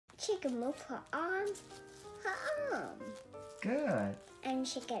She can move her arm. Good. And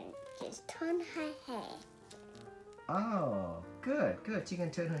she can just turn her head. Oh, good. She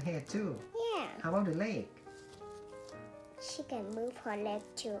can turn her head too. Yeah. How about the leg? She can move her leg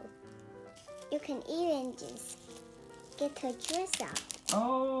too. You can even just get her dress off.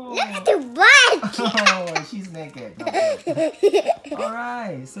 Oh. Look at the butt! Oh, she's naked. Okay.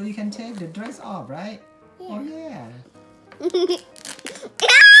 Alright, so you can take the dress off, right? Yeah. Oh, yeah.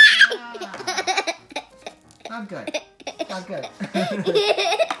 Not good. Not good.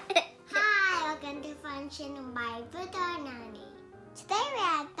 Hi, welcome to Function by Buddha Nani. Today we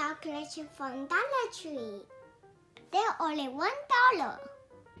are dog collection from Dollar Tree. They're only $1.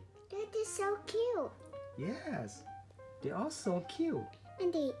 That is so cute. Yes. They're all so cute.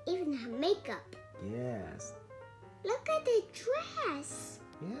 And they even have makeup. Yes. Look at the dress.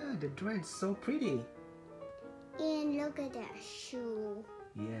 Yeah, the dress is so pretty. And look at that shoe.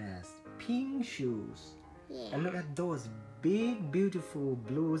 Yes, pink shoes. Yeah. And look at those big, beautiful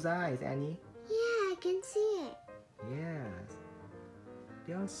blue eyes, Annie. Yeah, I can see it. Yes.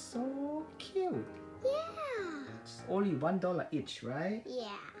 They are so cute. Yeah. It's only $1 each, right?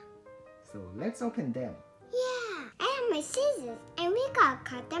 Yeah. So let's open them. Yeah. I have my scissors and we gotta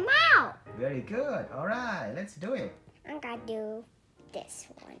cut them out. Very good. All right, let's do it. I'm gonna do this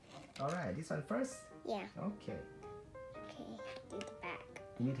one. All right, this one first? Yeah. Okay. Okay, do the back.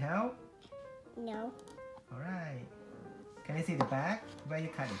 You need help? No. All right. Can I see the back? Where you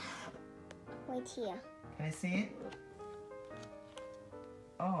cut it? Right here. Can I see it?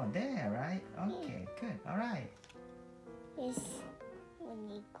 Oh, there, right? Okay, good. All right. This one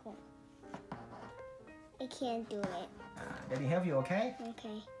need corn. I can't do it. Let me help you, okay?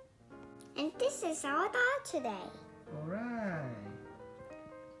 Okay. And this is all done today. All right.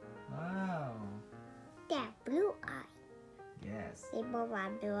 Wow. That blue eye. Yes. They both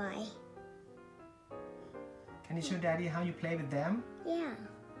are blue eye. Can you show Daddy how you play with them? Yeah.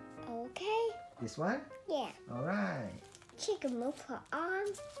 Okay. This one? Yeah. All right. She can move her arm.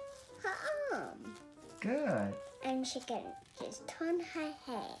 Good. And she can just turn her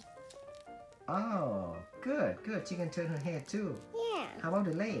head. Oh, good. She can turn her head too. Yeah. How about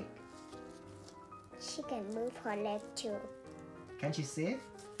the leg? She can move her leg too. Can she sit?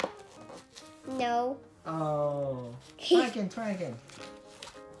 No. Oh. Try again. She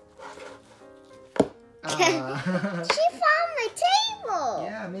found my table.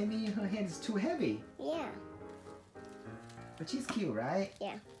 Yeah, maybe her head is too heavy. Yeah. But she's cute, right?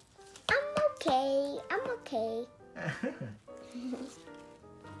 Yeah. I'm okay.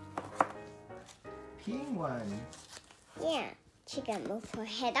 Pink one. Yeah. She can move her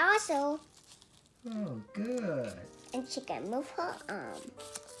head also. Oh, good. And she can move her arm.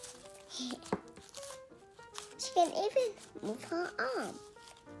 She can even move her arm.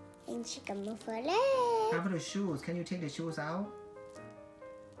 And she can move her How leg. about the shoes? Can you take the shoes out?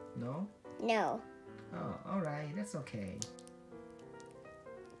 No? No. Oh, alright. That's okay.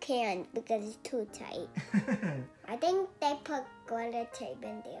 Can't because it's too tight. I think they put gorilla tape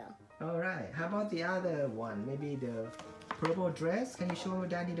in there. Alright. How about the other one? Maybe the purple dress? Can you show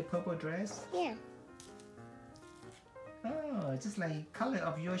Daddy the purple dress? Yeah. Oh, just like color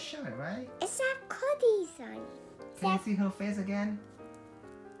of your shirt, right? It's got cookies on it. Can you see her face again?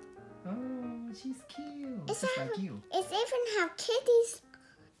 Oh, she's cute. It's Just like you. It even have kitties.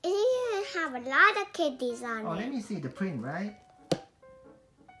 It even have a lot of kitties on Oh, it. let me see the print, right?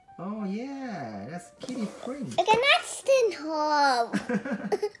 Oh, yeah. That's kitty print. I cannot stand up.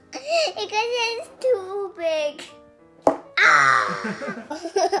 Because it's too big.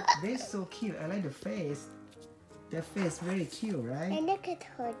 Ah! They're so cute. I like the face. Their face very cute, right? And look at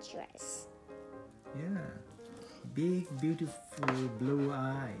her dress. Yeah. Big, beautiful blue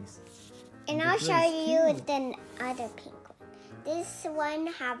eyes. And the I'll dress show you cute. the other pink one. This one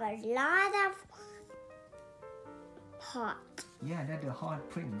have a lot of heart. Yeah, that's the heart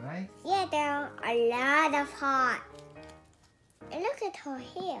print, right? Yeah, there are a lot of heart. And look at her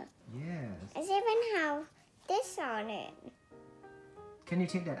hair. Yes. It's even have this on it. Can you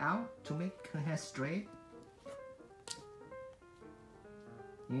take that out to make her hair straight?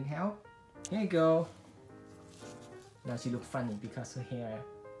 Need help? Here you go. Now she looks funny because her hair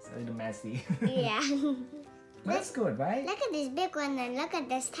is a little messy. Yeah. But that's good, right? Look at this big one and look at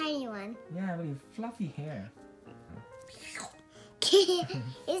this tiny one. Yeah, really fluffy hair.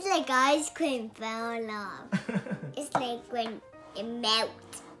 It's like ice cream fell off. It's like when it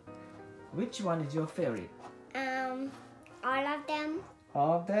melts. Which one is your favorite? All of them.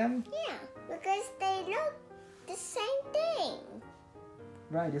 All of them? Yeah, because they look the same thing.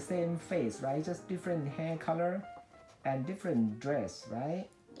 Right, the same face, right? Just different hair color and different dress, right?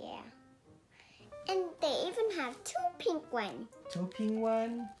 Yeah. have 2 pink ones. 2 pink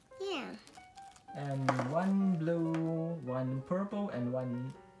one, Yeah. and 1 blue, 1 purple, and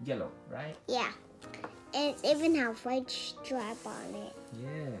 1 yellow, right? Yeah. And it even have white stripe on it.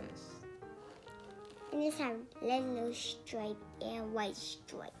 Yes. And it have little stripe and white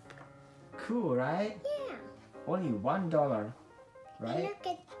stripe. Cool, right? Yeah. Only $1, right?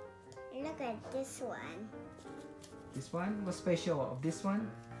 And look at this one. This one? What's special of this one?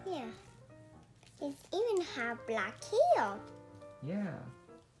 Yeah. It even have black here. Yeah.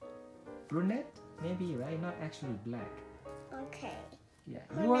 Brunette? Maybe, right? Not actually black. Okay. Yeah.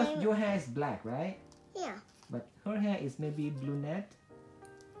 Her Your hair is black, right? Yeah. But her hair is maybe brunette.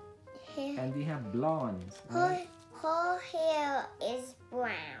 Here. And we have blondes, Her right? hair is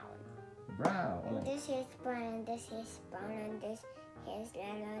brown. Brown. And Like, this is brown, and this is brown, and this is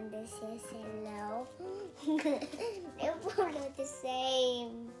yellow, and this is yellow. They all look the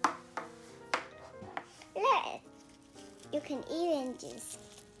same. Look, you can even just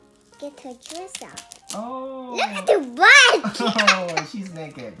get her dress up. oh. Look at the butt! Oh, she's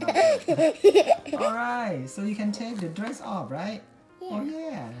naked. Okay. Alright, so you can take the dress off, right? Yeah. Oh,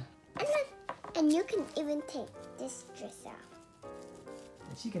 yeah. And look, and you can even take this dress off.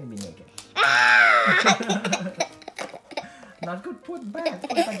 She's gonna be naked. Ah! Not good. Put back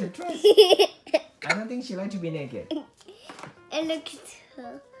the dress. I don't think she like to be naked. And look at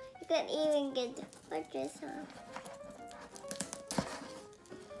her. You can even get her dress off.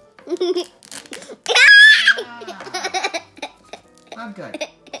 Not good.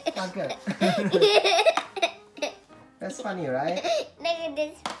 Not good. That's funny, right? Look at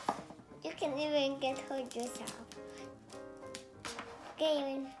this. You can even get her dress off. You can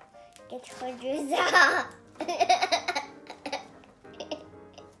even get her dress off.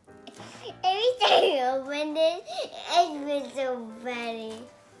 Every time you open this, it was so funny.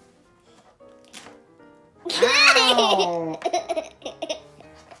 Ow!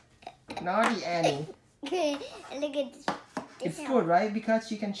 Naughty Annie. Look at this. It's good, right? Because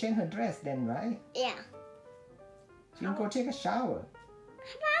she can change her dress then, right? Yeah. She can go take a shower.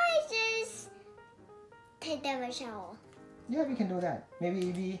 How about I just take them a shower? Yeah, we can do that.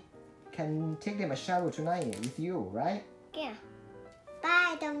 Maybe we can take them a shower tonight with you, right? Yeah.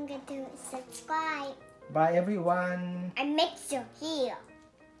 Bye. Don't forget to subscribe. Bye, everyone. And make sure here.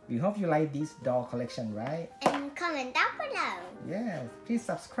 We hope you like this doll collection, right? And comment down below. Yes. Please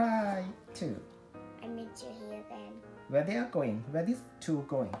subscribe too. And make sure here then. Where they are going? Where these two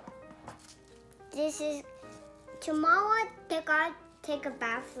going? This is tomorrow. They gotta take a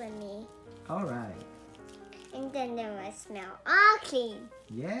bath with me, All right. and then they will smell all clean.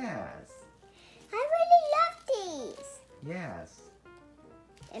 Yes. I really love these. Yes.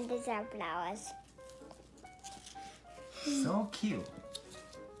 And these are flowers. So cute.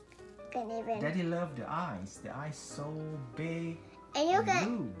 Can even Daddy love the eyes. The eyes so big. and you can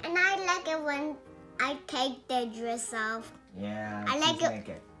blue. and I like it when I take the dress off. Yeah. I like she's it.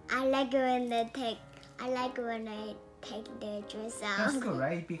 naked. I like it when they take. I like it when I take the dress off. That's good,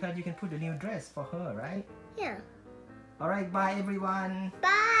 right? Because you can put the new dress for her, right? Yeah. All right. Bye, everyone.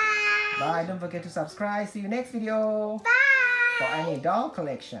 Bye. Bye. Don't forget to subscribe. See you next video Bye. for any doll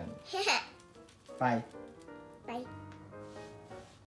collection. Bye. Bye.